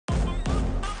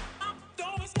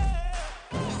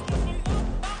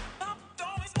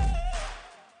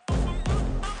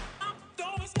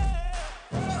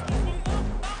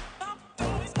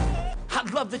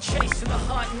love the chase and the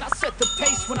hunt, and I set the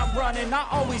pace when I'm running. I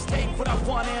always take what I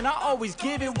want and I always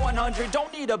give it 100.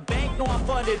 Don't need a bank, no I'm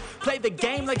funded. Play the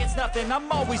game like it's nothing.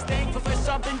 I'm always thankful for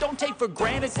something. Don't take for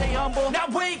granted, stay humble. Now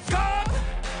wake up!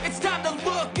 It's time to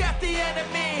look at the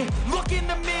enemy. Look in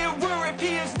the mirror if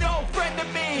he is no friend to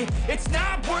me. It's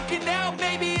not working out,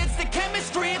 maybe it's the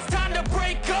chemistry. It's time to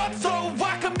break up so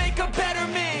I can make a better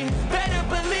me. Better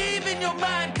believe in your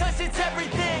mind, cause it's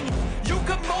everything. You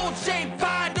can mold, shape,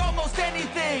 find almost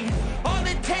anything. All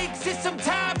it takes is some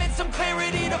time and some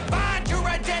clarity to find your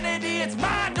identity. It's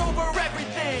mind over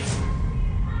everything.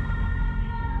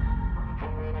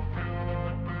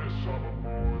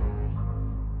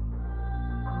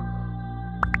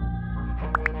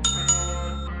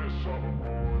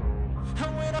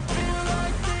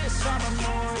 I'm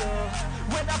immortal.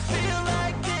 When I feel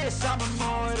like this, I'm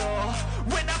immortal.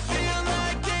 When I feel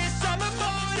like this, I'm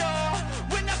immortal.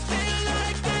 When I feel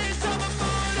like this, I'm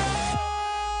immortal.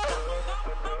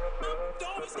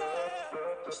 Don't be scared.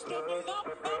 Just give me up.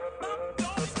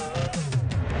 Don't be scared.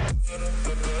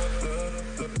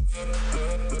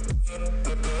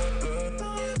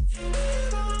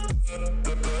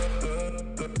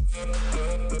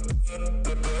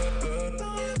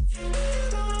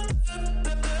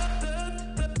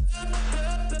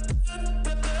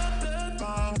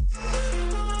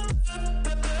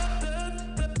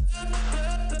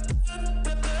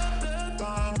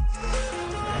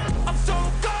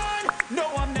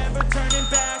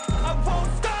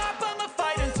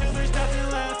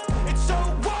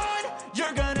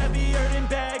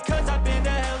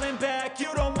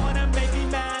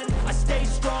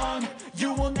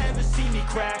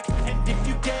 And if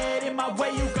you get in my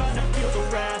way, you gonna feel the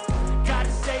wrath.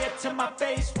 Gotta say it to my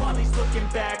face while he's looking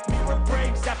back. Mirror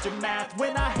breaks after math.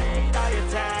 When I hate, I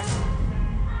attack.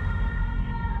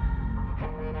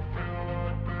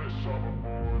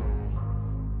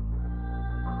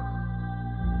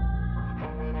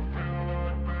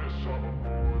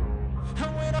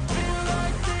 And when I feel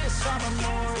like this, I'm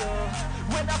immortal.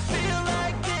 When I feel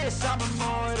like this, I'm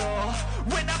immortal.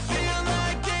 When I feel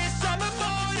like this, I'm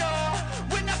immortal.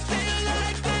 When I feel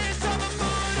like this, I'm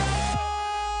immortal.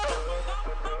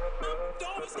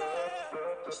 Don't be scared.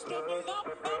 Just give me up.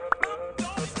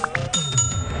 Don't be scared.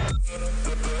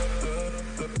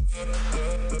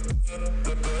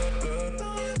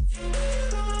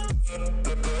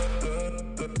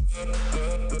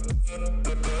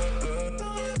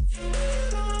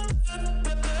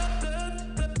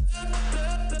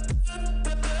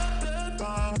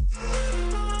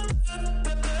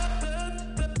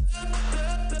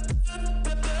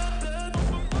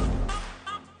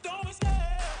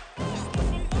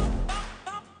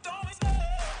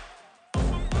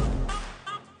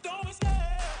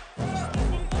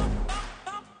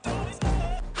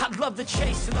 Love the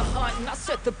chase and the hunt, and I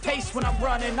set the pace when I'm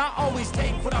running. I always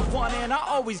take what I want and I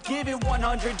always give it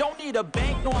 100. Don't need a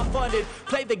bank, no I'm funded.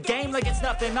 Play the game like it's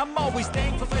nothing. I'm always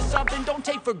thankful for something. Don't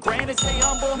take for granted, stay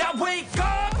humble. Now wake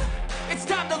up! It's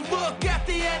time to look at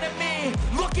the enemy.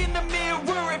 Look in the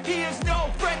mirror if he is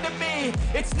no friend to me.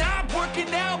 It's not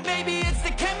working out, maybe it's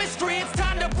the chemistry. It's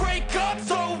time to break up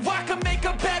so I can make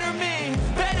a better me.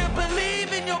 Better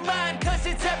believe in your mind, cause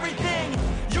it's everything.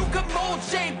 You can mold,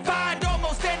 shape, find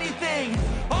almost anything.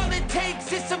 All it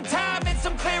takes is some time and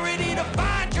some clarity to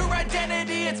find your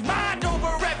identity. It's mind over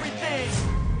everything.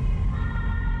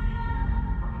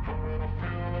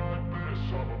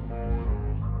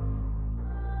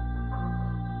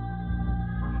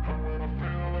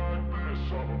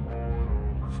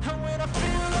 And when I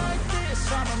feel like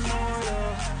this, I'm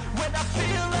immortal. When I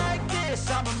feel like this,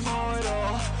 I'm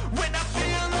immortal. When I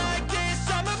feel like this,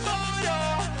 I'm immortal.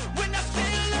 When I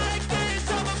feel like this,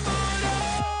 I'm immortal.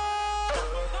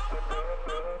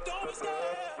 Don't be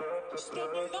scared. Just give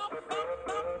me up.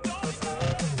 Don't be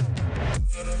scared.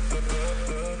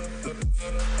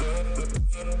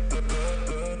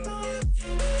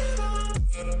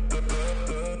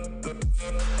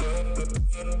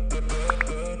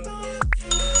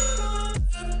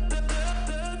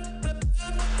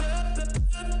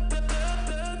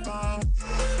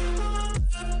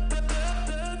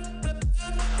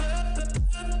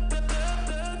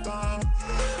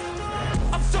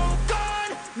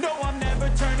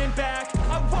 Turning back,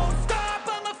 I won't stop,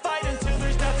 I'ma fight until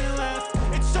there's nothing left.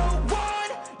 It's so on,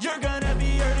 you're gonna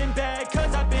be hurting bad,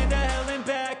 cause I've been to hell and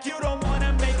back. You don't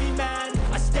wanna make me mad,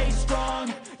 I stay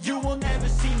strong, you will never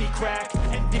see me crack.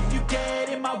 And if you get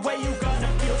in my way, you're gonna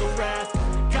feel the wrath.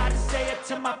 Gotta say it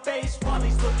to my face while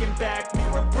he's looking back.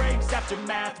 Mirror breaks after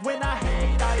math, when I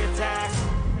hate, I attack.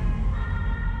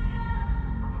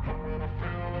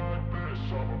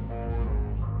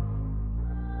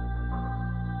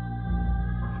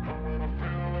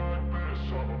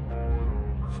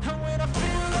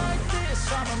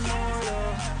 I'm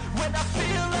immortal. When I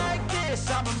feel like this,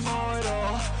 I'm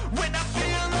immortal. When I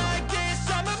feel like this,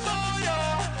 I'm immortal.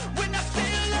 When I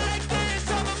feel like this,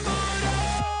 I'm immortal.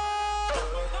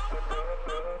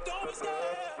 Don't be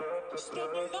scared. Just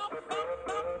give me up.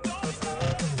 Don't be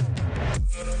scared.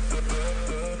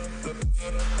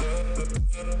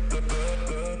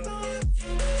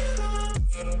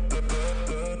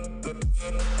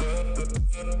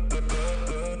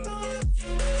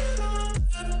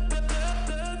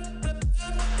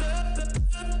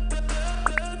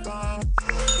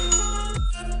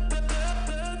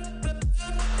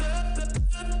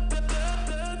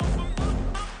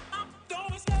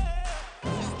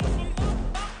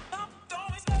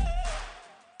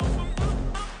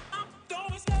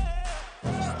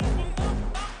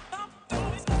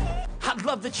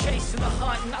 Love the chase and the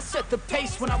hunt, and I set the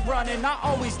pace when I'm running. I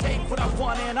always take what I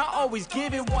want and I always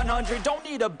give it 100. Don't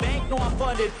need a bank, no I'm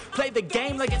funded. Play the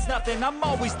game like it's nothing. I'm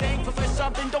always thankful for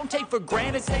something. Don't take for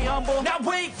granted, stay humble. Now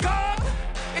wake up!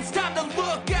 It's time to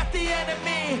look at the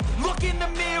enemy. Look in the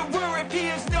mirror if he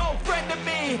is no friend to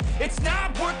me. It's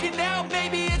not working out,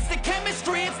 maybe it's the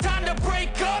chemistry. It's time to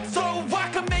break up so I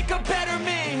can make a better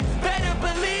me. Better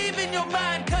believe in your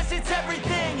mind, cause it's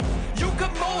everything. You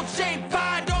can mold, shape,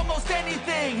 find almost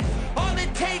anything. All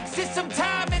it takes is some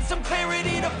time and some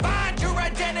clarity to find your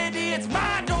identity. It's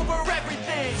mind over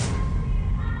everything.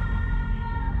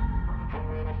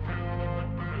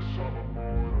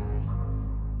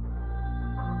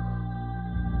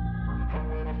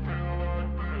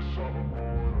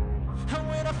 And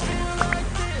when I feel like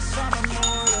this, I'm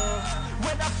immortal.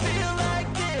 When I feel like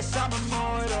this, I'm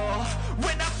immortal.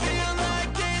 When I feel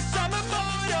like this, I'm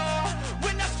immortal.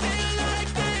 When I feel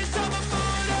like this, I'm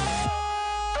immortal.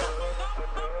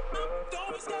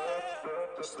 Don't be scared.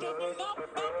 Just give me up.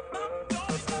 Don't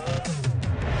be scared.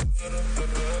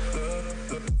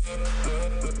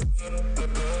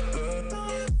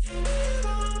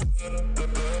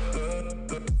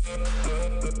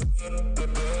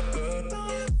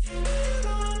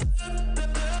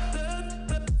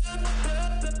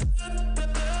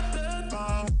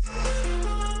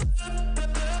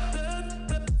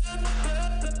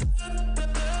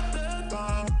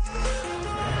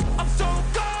 I'm so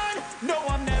gone, no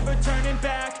I'm never turning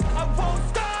back. I won't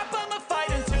stop, I'ma fight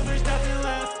until there's nothing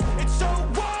left. It's so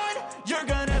on, you're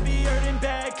gonna be hurting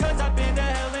bad. Cause I've been to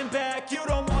hell and back. You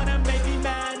don't wanna make me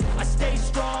mad. I stay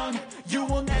strong, you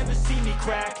will never see me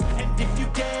crack. And if you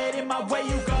get in my way,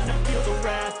 you're gonna feel the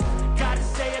wrath. Gotta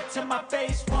say it to my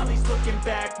face while he's looking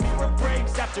back. Mirror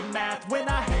breaks after math. When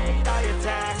I hate, I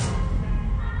attack.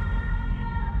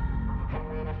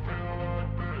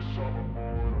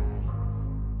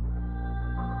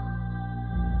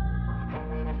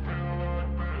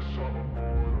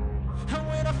 And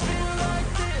when I feel like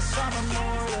this, I'm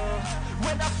immortal.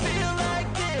 When I feel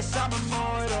like this, I'm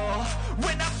immortal.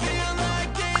 When I feel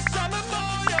like this, I'm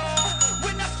immortal.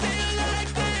 When I feel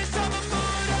like this, I'm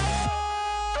immortal.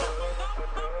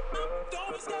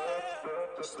 Don't be scared.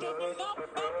 Just give me up.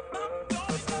 Don't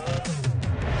be scared.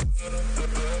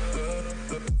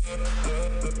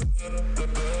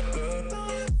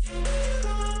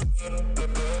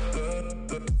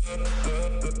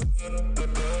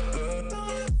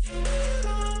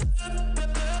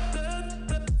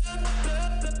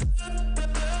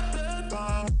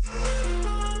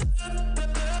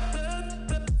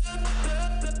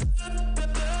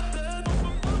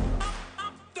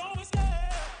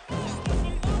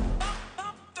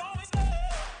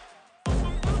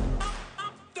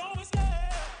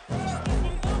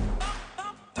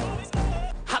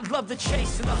 Love the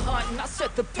chase and the hunt, and I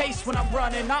set the pace when I'm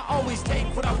running. I always take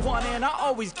what I want and I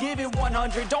always give it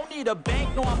 100. Don't need a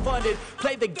bank, no I'm funded.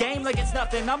 Play the game like it's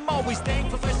nothing. I'm always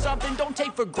thankful for something. Don't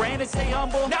take for granted, stay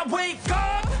humble. Now wake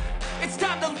up! It's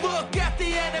time to look at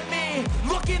the enemy.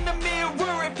 Look in the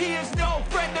mirror if he is no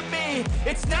friend to me.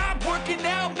 It's not working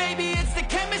out, maybe it's the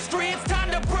chemistry. It's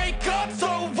time to break up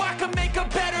so I can make a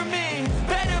better me.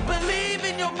 Better believe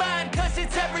in your mind, cause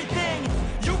it's everything.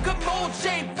 You can mold,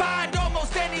 shape, find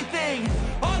almost anything.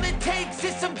 All it takes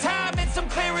is some time and some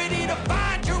clarity to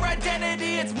find your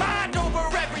identity. It's mind over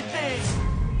everything.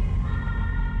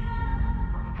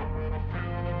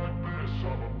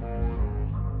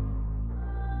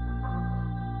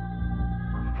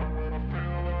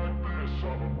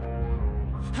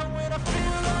 And when I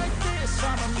feel like this,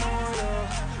 I'm immortal.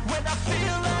 When I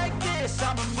feel like this,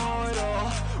 I'm immortal.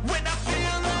 When I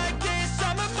feel like this,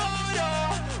 I'm immortal.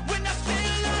 When I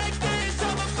feel like this,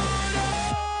 I'm immortal.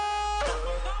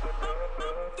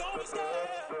 Don't be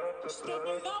scared. Just give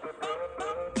me up.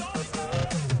 Don't be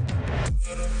scared.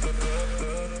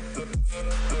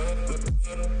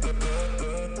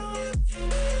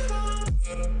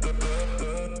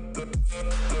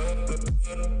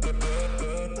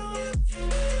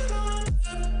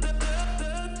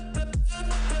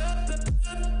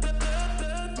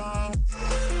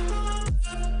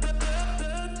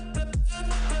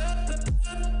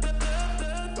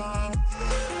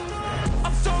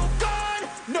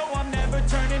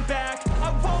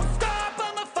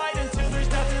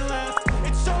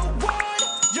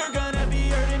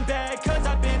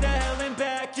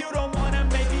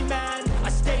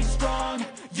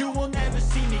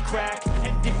 crack.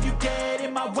 And if you get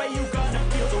in my way, you gonna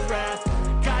feel the wrath.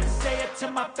 Gotta say it to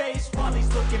my face while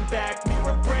he's looking back.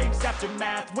 Mirror breaks after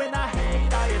math. When I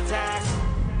hate, I attack.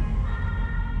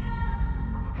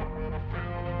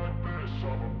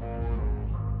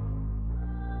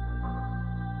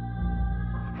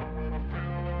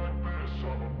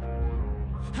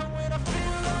 And when I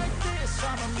feel like this,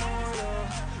 I'm immortal.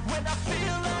 When I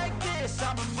feel like this,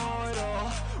 I'm immortal.